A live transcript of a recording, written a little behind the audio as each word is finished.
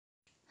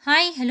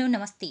Hi hello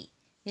నమస్తే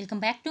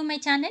welcome back to my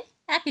channel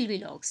Apple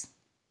vlogs.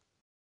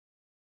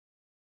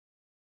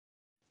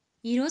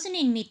 ఈరోజు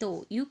నేను మీతో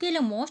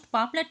యూకేలో most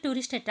popular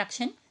tourist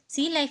attraction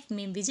see life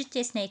మేము విజిట్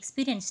చేసిన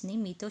ఎక్స్పీరియన్స్ని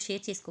మీతో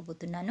షేర్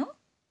చేసుకోబోతున్నాను.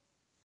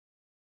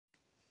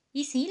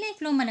 ఈ సీ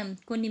లైఫ్లో మనం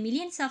కొన్ని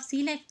millions of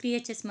see life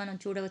creatures మనం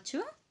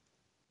చూడవచ్చు.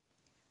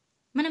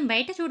 మనం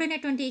బయట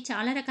చూడనటువంటి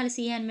చాలా రకాల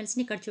సీ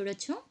యానిమల్స్ని ఇక్కడ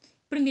చూడవచ్చు.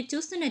 ఇప్పుడు మీరు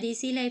చూస్తున్నది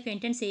సీ లైఫ్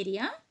ఎంట్రన్స్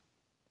ఏరియా.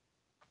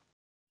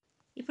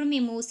 ఇప్పుడు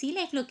మేము సీ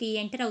లైఫ్లోకి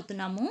ఎంటర్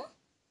అవుతున్నాము.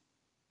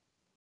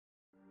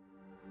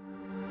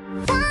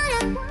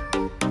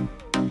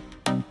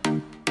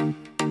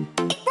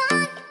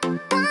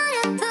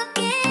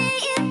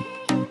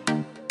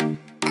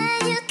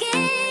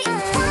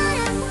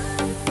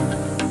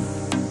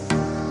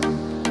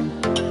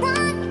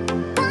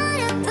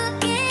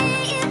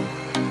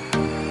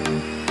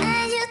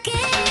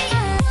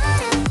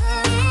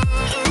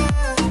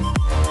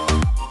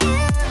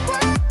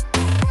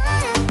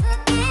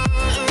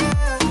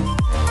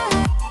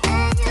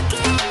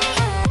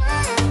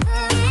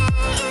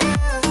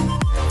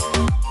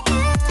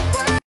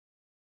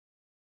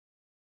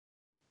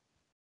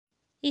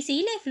 ఈ సీ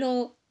లైఫ్లో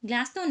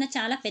గ్లాస్తో ఉన్న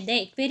చాలా పెద్ద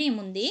ఎక్వేరియం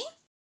ఉంది.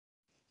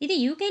 ఇది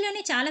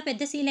యూకేలోనే చాలా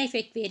పెద్ద సీ లైఫ్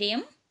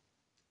ఎక్వేరియం.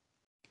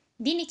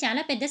 దీన్ని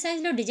చాలా పెద్ద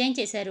సైజులో డిజైన్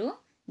చేశారు.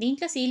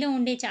 దీంట్లో సీలో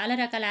ఉండే చాలా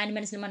రకాల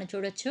యానిమల్స్ని మనం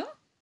చూడొచ్చు.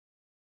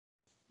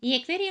 ఈ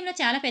ఎక్వేరియంలో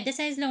చాలా పెద్ద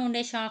సైజులో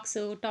ఉండే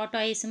షార్క్స్,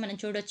 టార్టాయిస్ మనం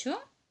చూడొచ్చు.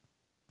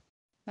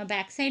 మా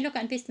బ్యాక్ సైడ్లో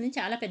కనిపిస్తుంది,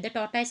 చాలా పెద్ద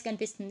టార్టాయిస్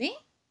కనిపిస్తుంది.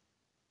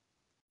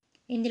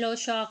 ఇందులో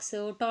sharks,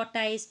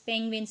 tortoise,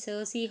 penguins,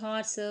 see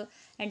horse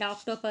and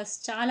octopus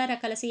చాలా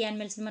రకాల సీ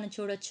యానిమల్స్ని మనం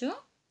చూడొచ్చు.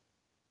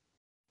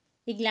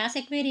 ఈ గ్లాస్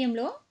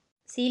ఎక్వేరియంలో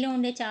సీలో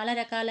ఉండే చాలా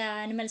రకాల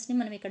యానిమల్స్ని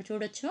మనం ఇక్కడ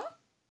చూడొచ్చు.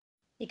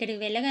 ఇక్కడికి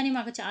వెళ్ళగానే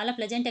మాకు చాలా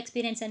ప్లెజెంట్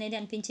ఎక్స్పీరియన్స్ అనేది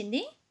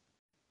అనిపించింది.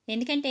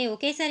 ఎందుకంటే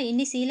ఒకేసారి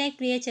ఇన్ని సీ లైఫ్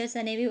క్రియేచర్స్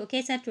అనేవి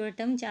ఒకేసారి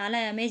చూడటం చాలా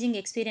అమేజింగ్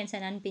ఎక్స్పీరియన్స్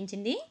అని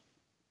అనిపించింది.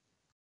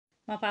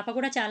 మా పాప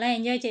కూడా చాలా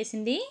ఎంజాయ్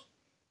చేసింది.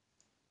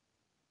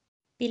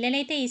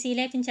 పిల్లలైతే ఈ సీ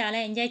లైఫ్ని చాలా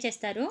ఎంజాయ్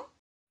చేస్తారు.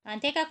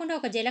 అంతేకాకుండా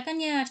ఒక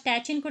జలకన్య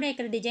స్టాచ్యూని కూడా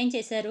ఇక్కడ డిజైన్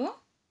చేశారు.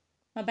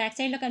 మా బ్యాక్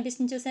సైడ్లో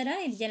కనిపిస్తుంది చూసారా,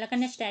 ఇది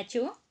జలకన్య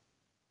స్టాచ్యూ.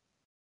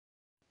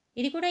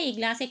 ఇది కూడా ఈ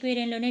గ్లాస్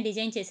ఎక్వేరియంలోనే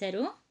డిజైన్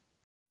చేశారు.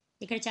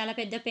 ఇక్కడ చాలా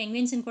పెద్ద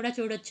పెంగ్విన్స్ని కూడా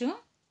చూడొచ్చు.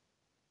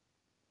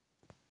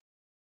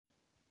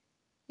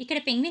 ఇక్కడ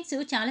పెంగ్విన్స్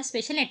చాలా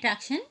స్పెషల్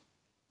అట్రాక్షన్.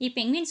 ఈ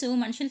పెంగ్విన్స్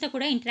మనుషులతో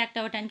కూడా ఇంటరాక్ట్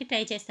అవ్వడానికి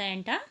try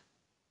చేస్తాయంట.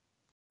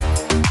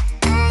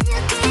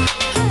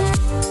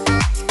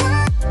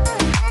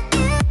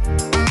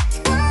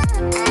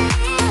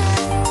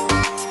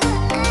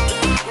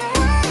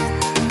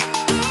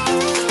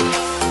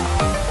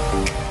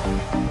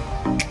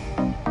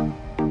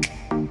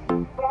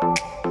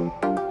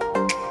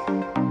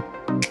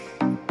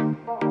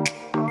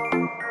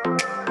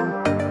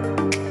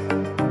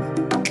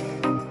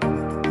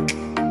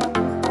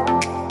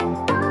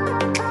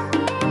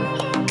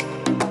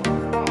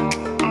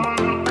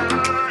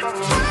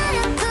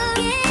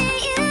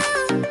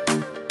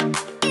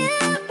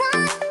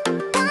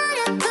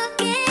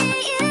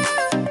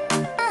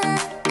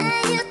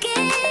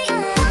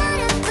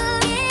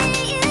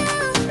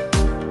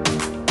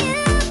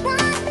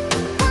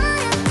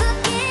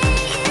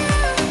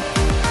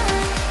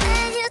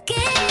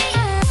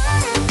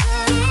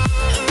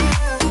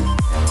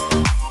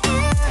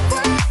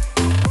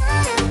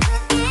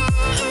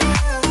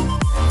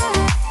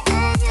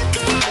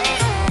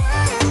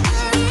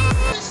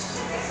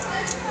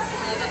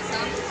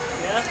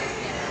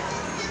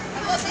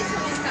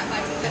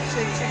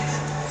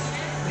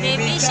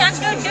 Baby shark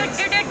do do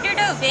do do do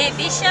do,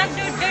 baby shark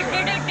do do do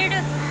do do do,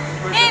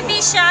 baby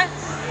shark.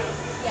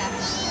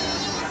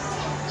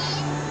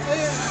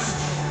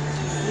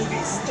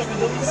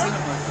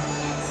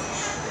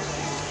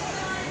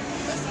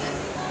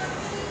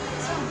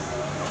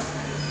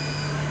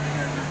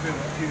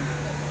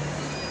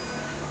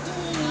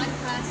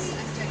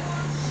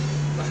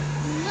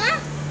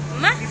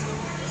 Ma?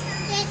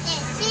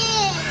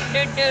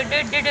 Do do do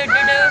do do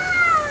do do.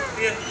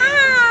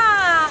 Ah.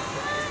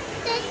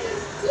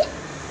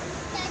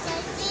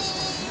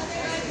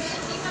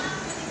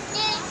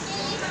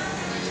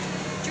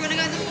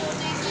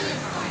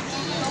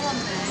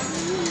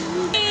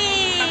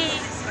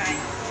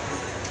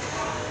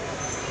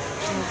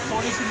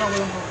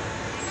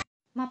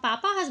 మా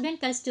పాప husband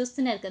కలిసి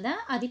చూస్తున్నారు కదా,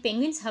 అది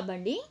penguins hub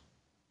అండి.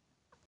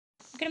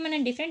 ఇక్కడ మనం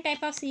different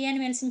type of see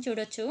యానిమల్స్ని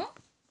చూడొచ్చు.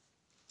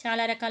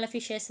 చాలా రకాల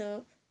ఫిషెస్,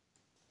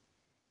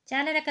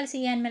 చాలా రకాల సీ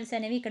యానిమల్స్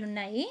అనేవి ఇక్కడ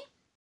ఉన్నాయి.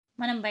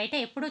 మనం బయట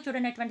ఎప్పుడూ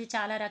చూడనటువంటి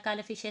చాలా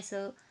రకాల ఫిషెస్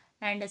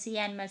అండ్ సీ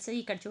యానిమల్స్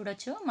ఇక్కడ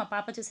చూడొచ్చు. మా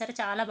పాప చూసారా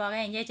చాలా బాగా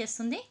ఎంజాయ్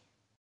చేస్తుంది.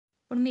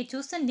 ఇప్పుడు మీరు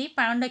చూస్తుంది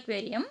పాండ్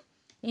అక్వేరియం.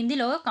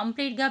 ఇందులో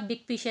కంప్లీట్గా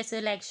బిగ్ ఫిషెస్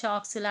లైక్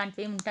షార్క్స్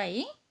లాంటివి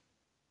ఉంటాయి.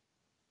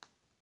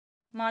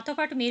 మాతో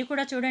పాటు మీరు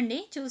కూడా చూడండి,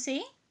 చూసి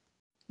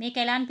మీకు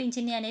ఎలా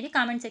అనిపించింది అనేది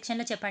కామెంట్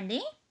సెక్షన్లో చెప్పండి.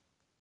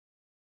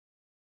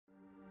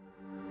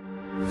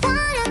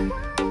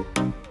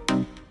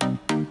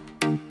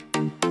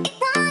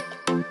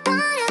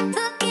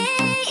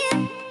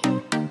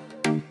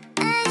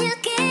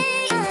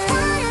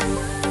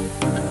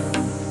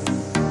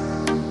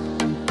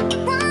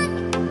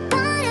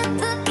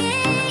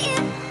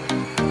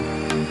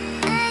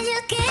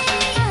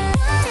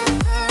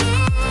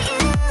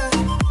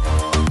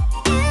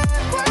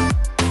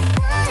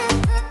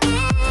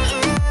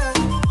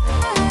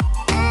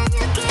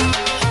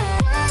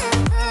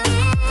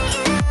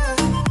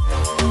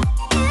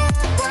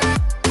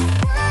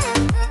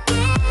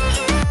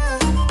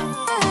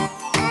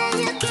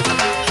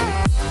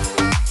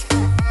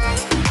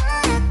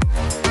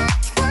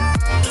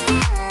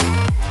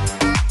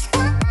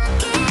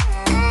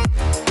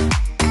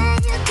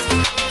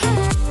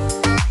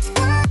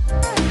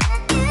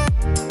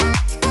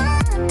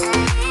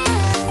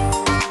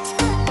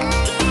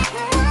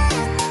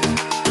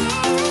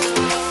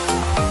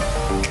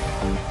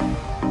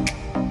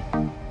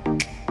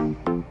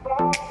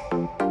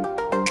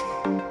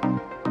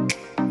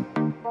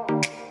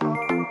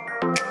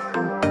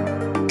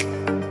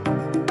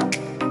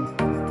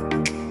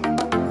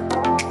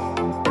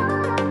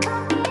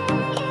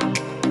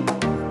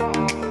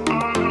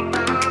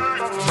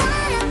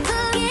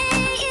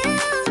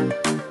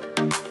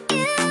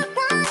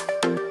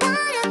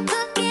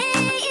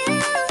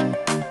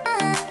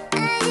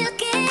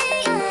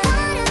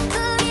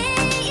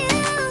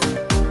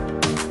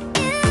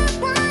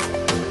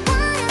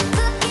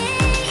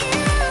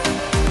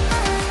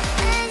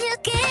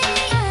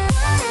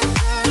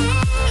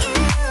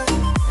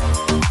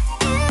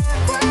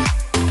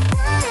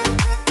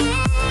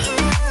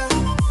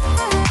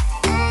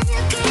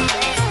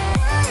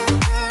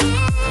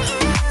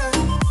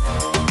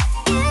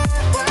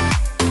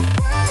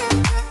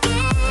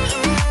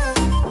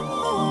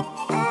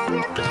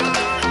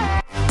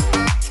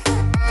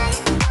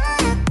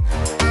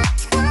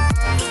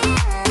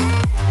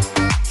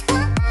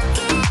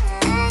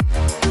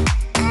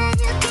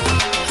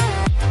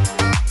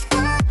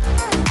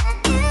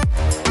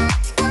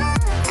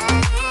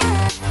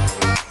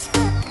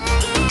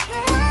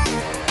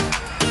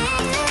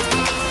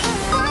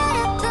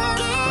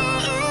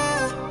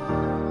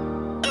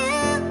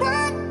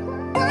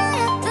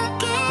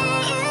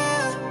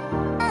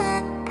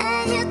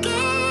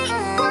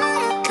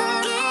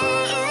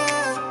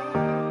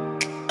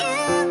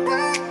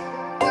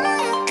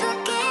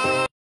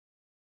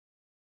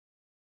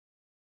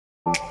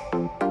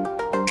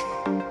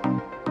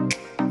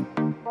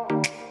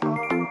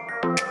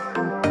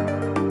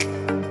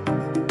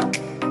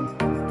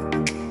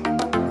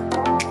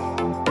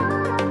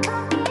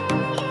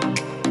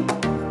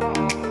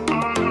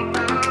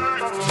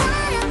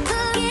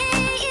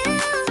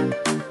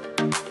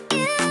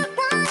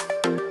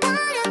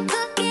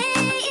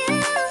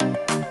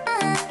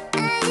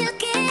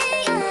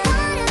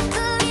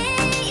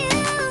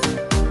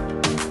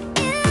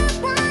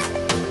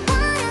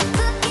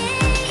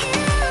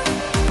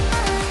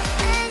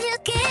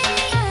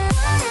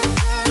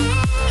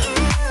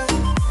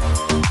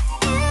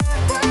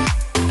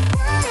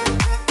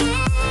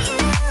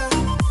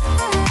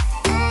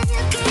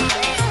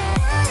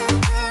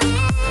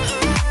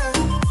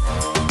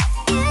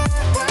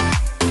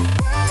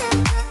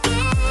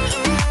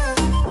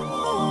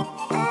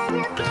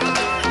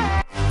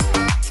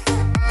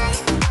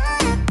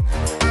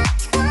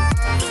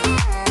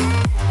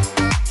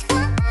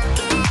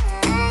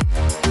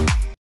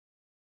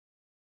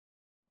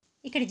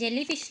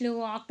 జెల్లీ ఫిష్లు,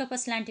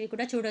 ఆక్టోపస్ లాంటివి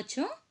కూడా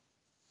చూడొచ్చు.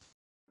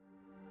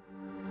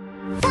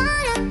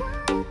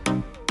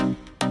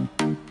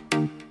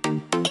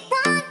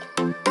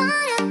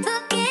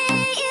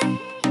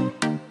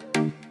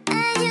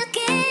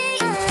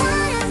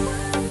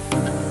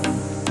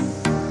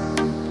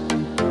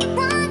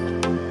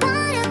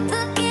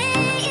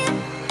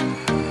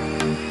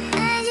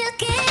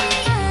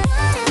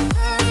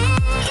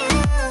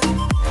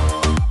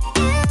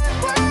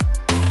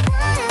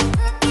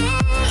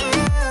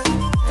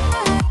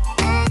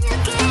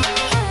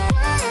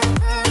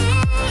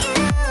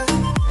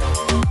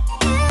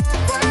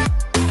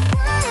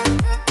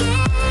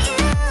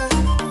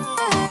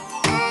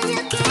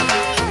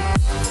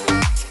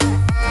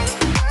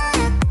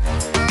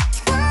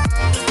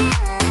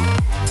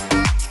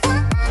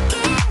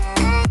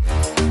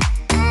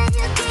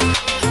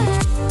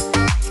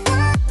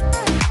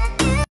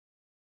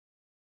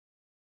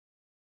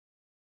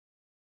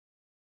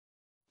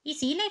 ఈ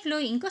సీ లైఫ్లో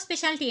ఇంకో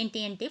స్పెషాలిటీ ఏంటి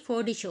అంటే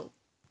 4D షో.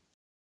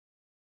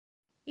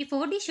 ఈ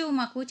 4D షో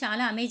మాకు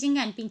చాలా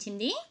అమేజింగ్గా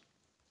అనిపించింది.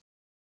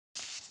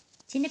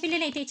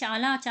 చిన్నపిల్లలు అయితే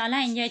చాలా చాలా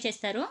ఎంజాయ్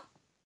చేస్తారు.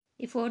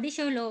 ఈ 4D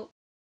షోలో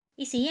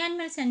ఈ సీ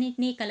యానిమల్స్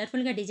అన్నింటినీ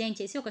కలర్ఫుల్గా డిజైన్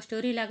చేసి ఒక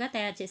స్టోరీ లాగా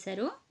తయారు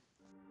చేశారు.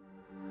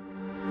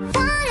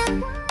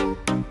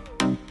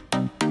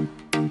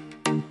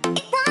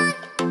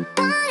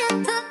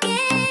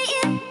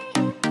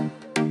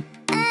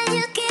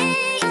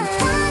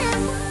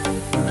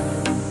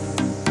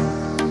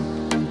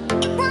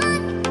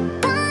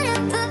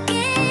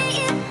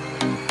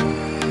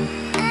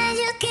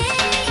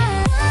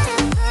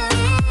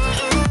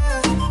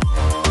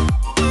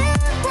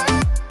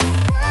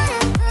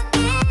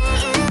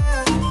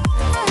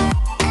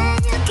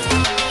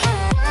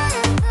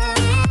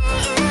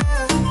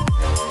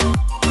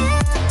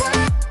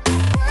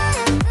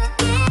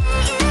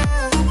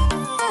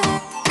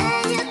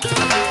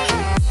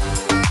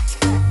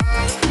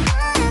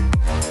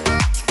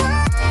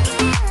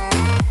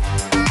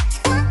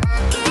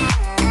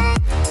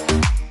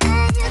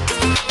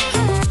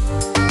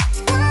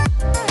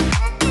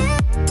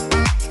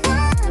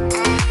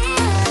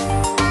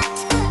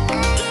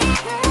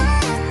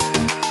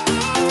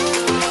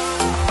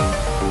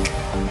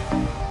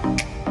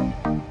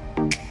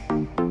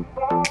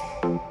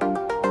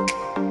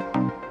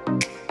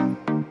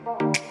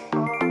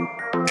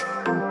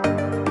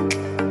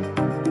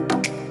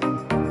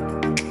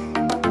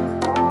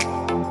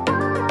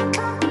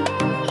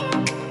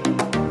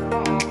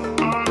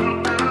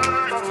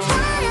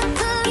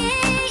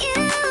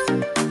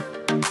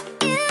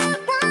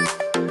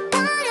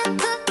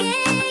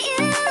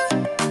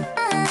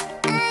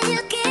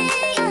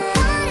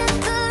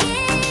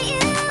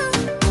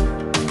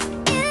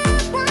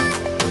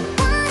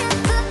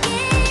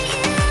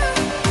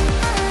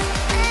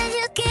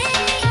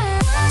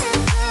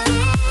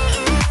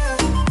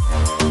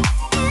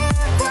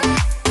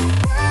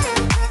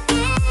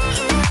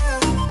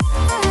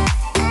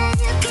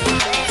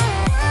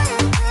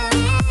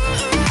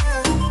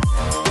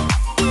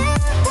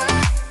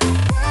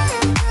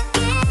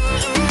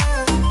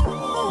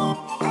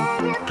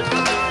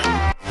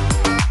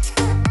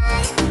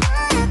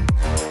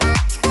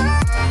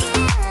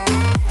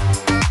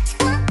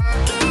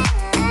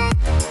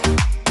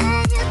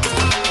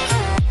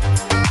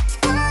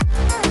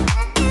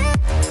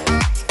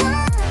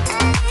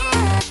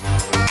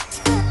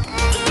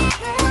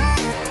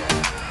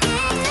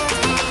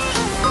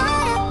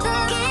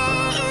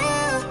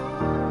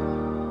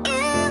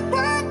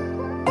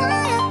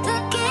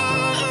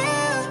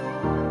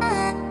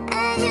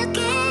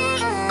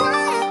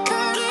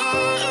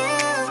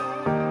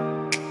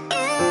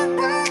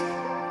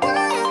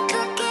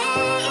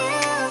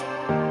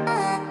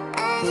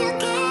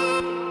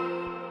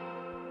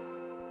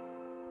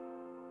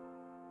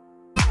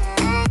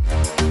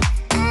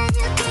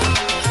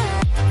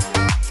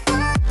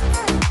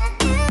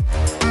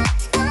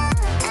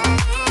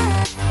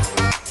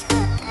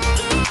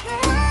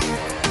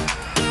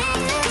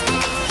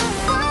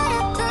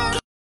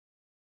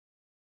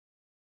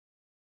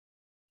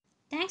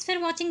 Thanks for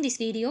watching this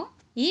video.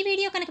 ఈ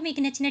వీడియో కనుక మీకు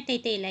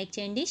నచ్చినట్టయితే లైక్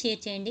చేయండి,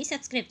 షేర్ చేయండి,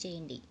 సబ్స్క్రైబ్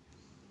చేయండి.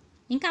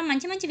 ఇంకా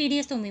మంచి మంచి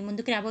వీడియోస్తో మీ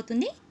ముందుకు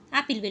రాబోతుంది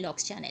ఆపిల్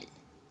వ్లాగ్స్ ఛానల్.